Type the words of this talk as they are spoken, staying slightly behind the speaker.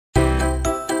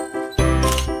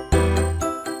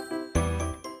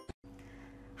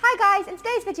in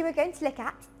today's video we're going to look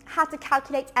at how to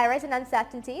calculate errors and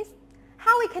uncertainties,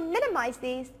 how we can minimise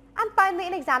these, and finally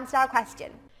an exam style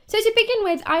question. So to begin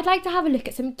with, I'd like to have a look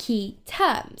at some key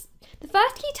terms. The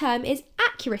first key term is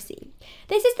accuracy.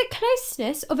 This is the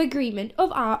closeness of agreement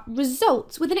of our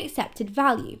results with an accepted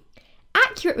value.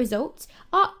 Accurate results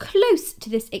are close to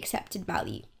this accepted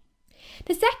value.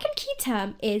 The second key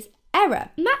term is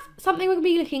error, and that's something we're going to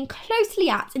be looking closely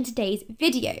at in today's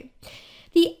video.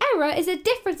 The error is a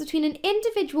difference between an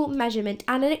individual measurement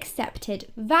and an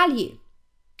accepted value.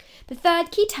 The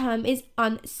third key term is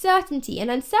uncertainty,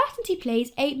 and uncertainty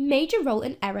plays a major role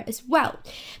in error as well.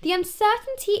 The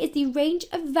uncertainty is the range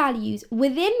of values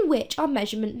within which our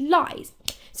measurement lies.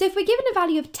 So if we're given a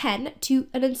value of 10 to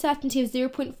an uncertainty of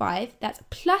 0.5, that's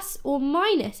plus or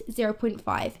minus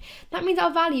 0.5, that means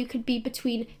our value could be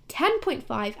between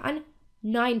 10.5 and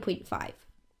 9.5.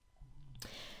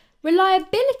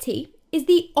 Reliability is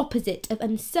the opposite of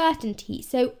uncertainty.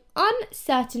 So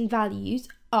uncertain values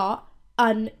are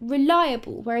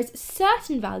unreliable, whereas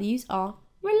certain values are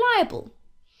reliable.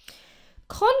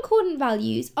 Concordant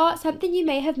values are something you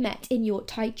may have met in your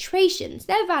titrations.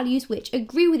 They're values which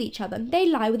agree with each other. They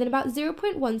lie within about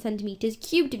 0.1 centimetres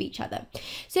cubed of each other.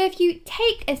 So if you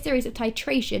take a series of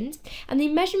titrations and the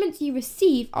measurements you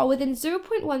receive are within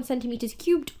 0.1 centimetres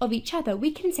cubed of each other,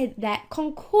 we can say that they're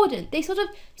concordant. They sort of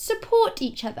support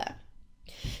each other.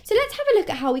 So let's have a look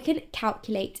at how we can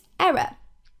calculate error.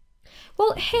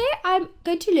 Well, here I'm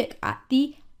going to look at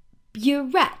the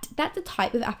burette. That's a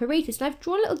type of apparatus, and I've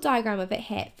drawn a little diagram of it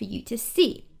here for you to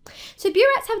see. So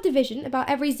burettes have division about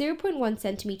every 0.1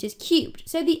 centimetres cubed.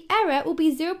 So the error will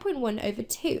be 0.1 over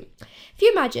 2. If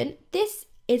you imagine, this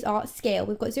is our scale.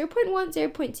 We've got 0.1,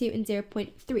 0.2 and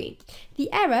 0.3.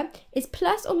 The error is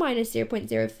plus or minus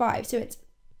 0.05, so it's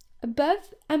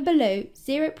above and below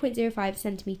 0.05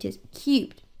 centimetres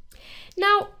cubed.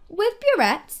 Now, with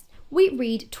burettes, we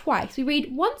read twice. We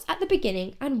read once at the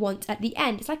beginning and once at the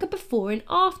end. It's like a before and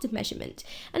after measurement.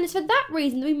 And it's for that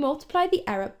reason that we multiply the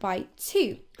error by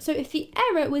 2. So if the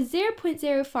error was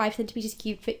 0.05 centimetres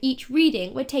cubed for each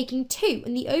reading, we're taking 2,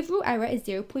 and the overall error is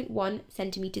 0.1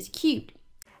 centimetres cubed.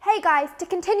 Hey guys, to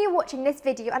continue watching this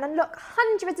video and unlock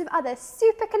hundreds of other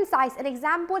super concise and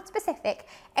exam board specific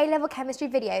A-level chemistry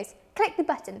videos, click the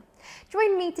button.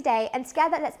 Join me today and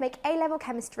together let's make A-level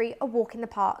chemistry a walk in the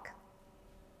park.